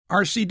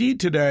Our CD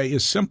today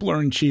is Simpler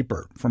and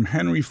Cheaper, from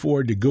Henry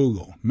Ford to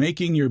Google,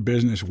 making your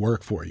business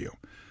work for you.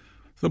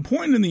 The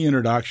point in the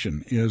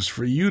introduction is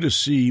for you to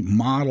see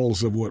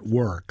models of what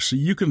works so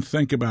you can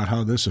think about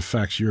how this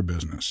affects your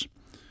business.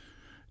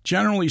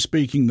 Generally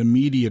speaking, the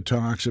media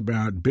talks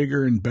about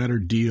bigger and better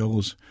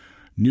deals,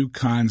 new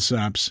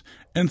concepts,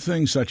 and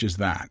things such as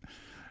that.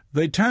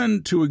 They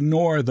tend to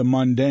ignore the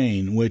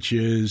mundane, which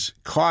is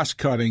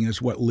cost-cutting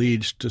is what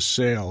leads to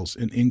sales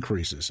and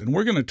increases. And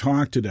we're going to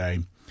talk today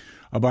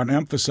about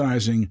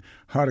emphasizing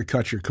how to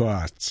cut your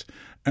costs.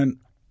 And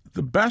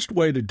the best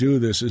way to do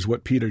this is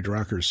what Peter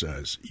Drucker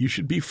says. You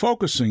should be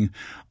focusing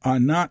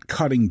on not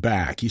cutting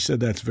back. He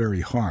said that's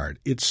very hard.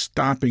 It's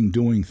stopping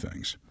doing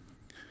things.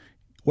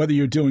 Whether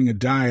you're doing a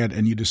diet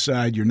and you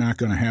decide you're not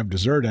going to have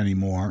dessert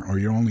anymore or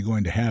you're only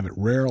going to have it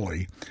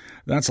rarely,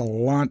 that's a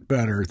lot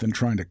better than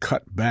trying to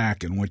cut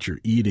back in what you're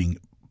eating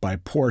by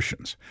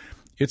portions.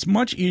 It's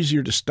much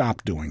easier to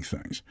stop doing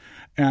things.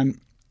 And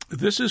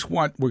this is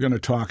what we're going to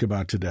talk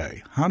about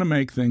today, how to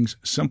make things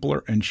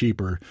simpler and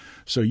cheaper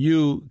so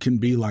you can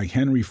be like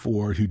Henry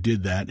Ford, who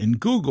did that, and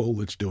Google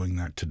that's doing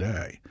that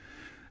today.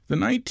 The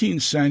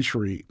 19th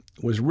century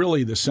was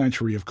really the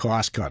century of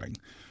cost-cutting.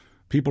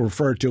 People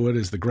refer to it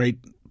as the great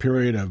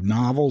period of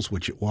novels,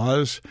 which it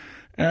was,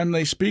 and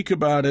they speak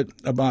about it,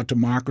 about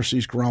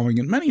democracies growing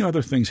and many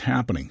other things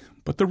happening.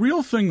 But the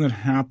real thing that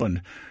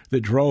happened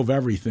that drove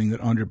everything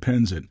that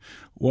underpins it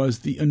was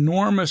the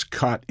enormous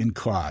cut in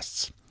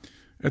costs.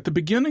 At the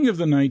beginning of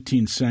the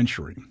 19th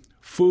century,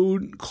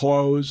 food,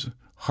 clothes,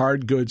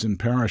 hard goods, and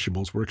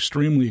perishables were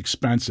extremely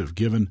expensive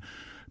given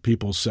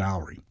people's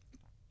salary.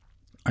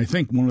 I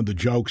think one of the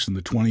jokes in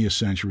the 20th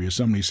century is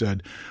somebody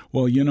said,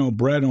 well,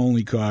 bread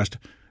only cost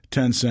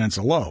 10 cents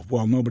a loaf.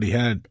 Well, nobody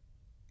had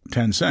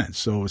 10 cents,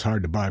 so it was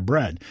hard to buy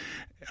bread.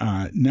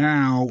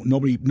 Now,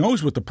 nobody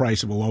knows what the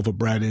price of a loaf of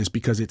bread is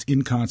because it's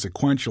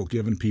inconsequential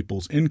given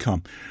people's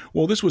income.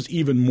 Well, this was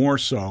even more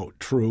so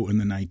true in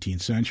the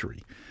 19th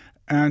century.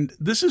 And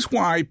this is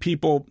why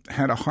people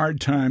had a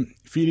hard time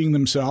feeding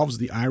themselves,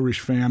 the Irish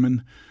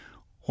famine,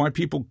 why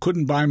people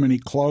couldn't buy many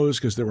clothes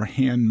because they were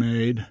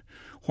handmade,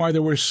 why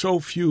there were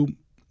so few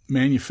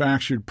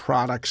manufactured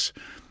products,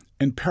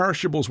 and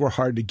perishables were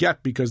hard to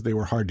get because they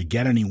were hard to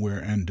get anywhere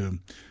and to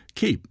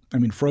keep. I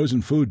mean,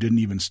 frozen food didn't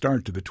even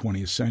start to the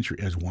 20th century,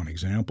 as one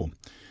example.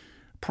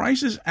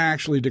 Prices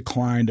actually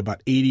declined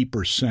about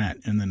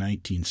 80% in the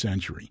 19th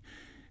century.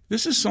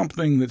 This is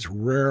something that's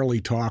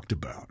rarely talked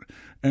about.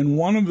 And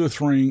one of the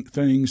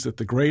things that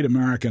the great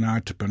American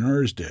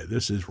entrepreneurs did,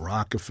 this is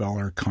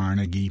Rockefeller,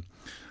 Carnegie,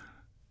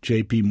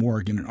 J.P.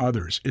 Morgan, and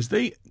others, is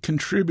they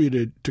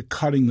contributed to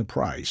cutting the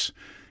price.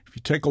 If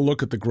you take a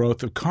look at the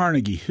growth of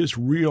Carnegie, his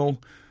real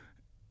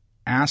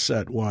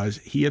asset was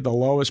he had the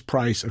lowest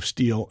price of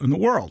steel in the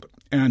world,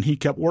 and he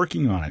kept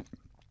working on it.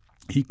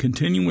 He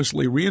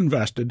continuously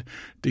reinvested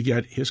to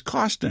get his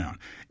cost down.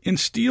 And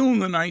steel in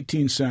the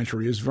 19th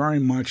century is very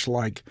much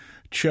like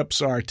chips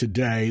are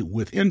today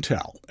with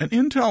Intel. And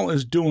Intel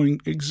is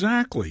doing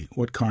exactly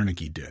what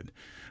Carnegie did,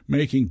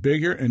 making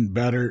bigger and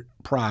better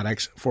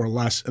products for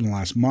less and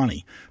less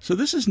money. So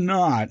this is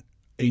not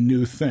a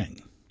new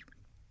thing.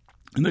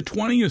 In the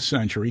 20th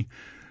century,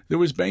 there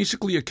was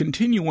basically a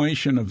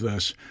continuation of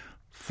this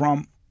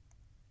from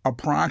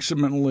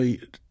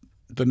approximately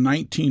the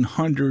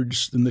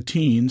 1900s and the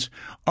teens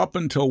up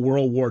until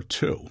World War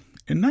II.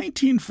 In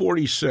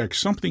 1946,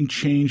 something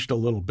changed a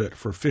little bit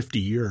for 50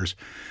 years.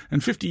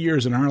 And 50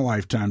 years in our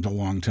lifetime is a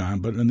long time,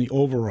 but in the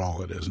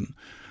overall it isn't.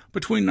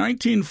 Between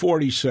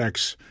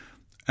 1946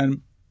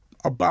 and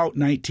about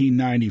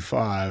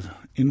 1995,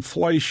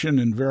 inflation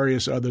and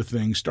various other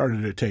things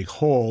started to take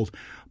hold.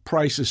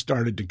 Prices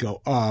started to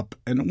go up,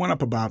 and it went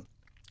up about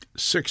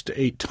 6 to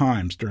 8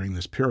 times during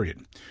this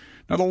period.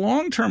 Now, the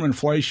long-term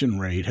inflation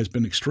rate has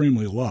been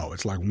extremely low.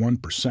 It's like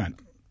 1%.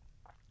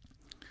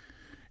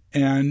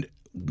 And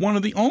one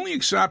of the only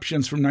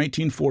exceptions from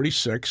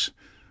 1946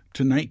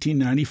 to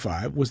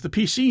 1995 was the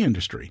PC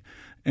industry.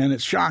 And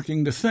it's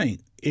shocking to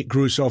think it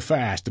grew so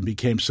fast and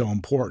became so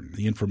important,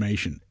 the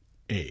information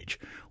age.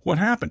 What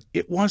happened?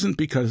 It wasn't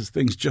because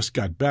things just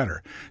got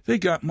better. They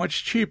got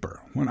much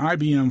cheaper. When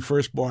IBM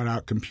first bought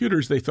out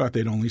computers, they thought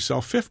they'd only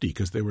sell 50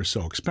 because they were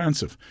so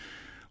expensive.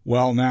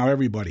 Well, now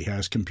everybody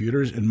has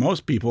computers, and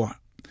most people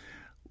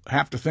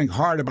have to think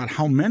hard about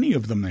how many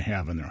of them they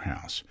have in their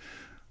house.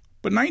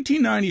 But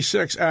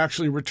 1996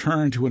 actually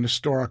returned to an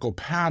historical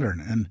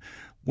pattern, and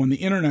when the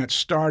Internet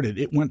started,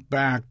 it went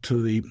back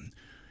to the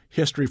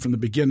history from the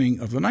beginning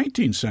of the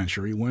 19th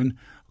century when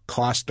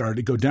costs started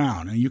to go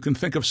down. And you can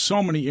think of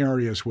so many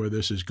areas where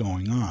this is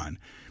going on.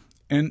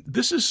 And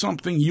this is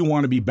something you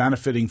want to be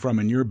benefiting from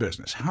in your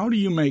business. How do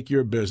you make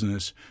your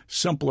business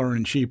simpler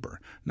and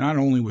cheaper, not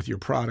only with your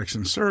products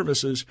and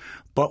services,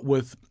 but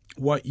with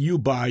what you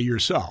buy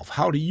yourself?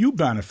 How do you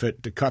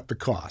benefit to cut the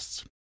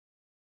costs?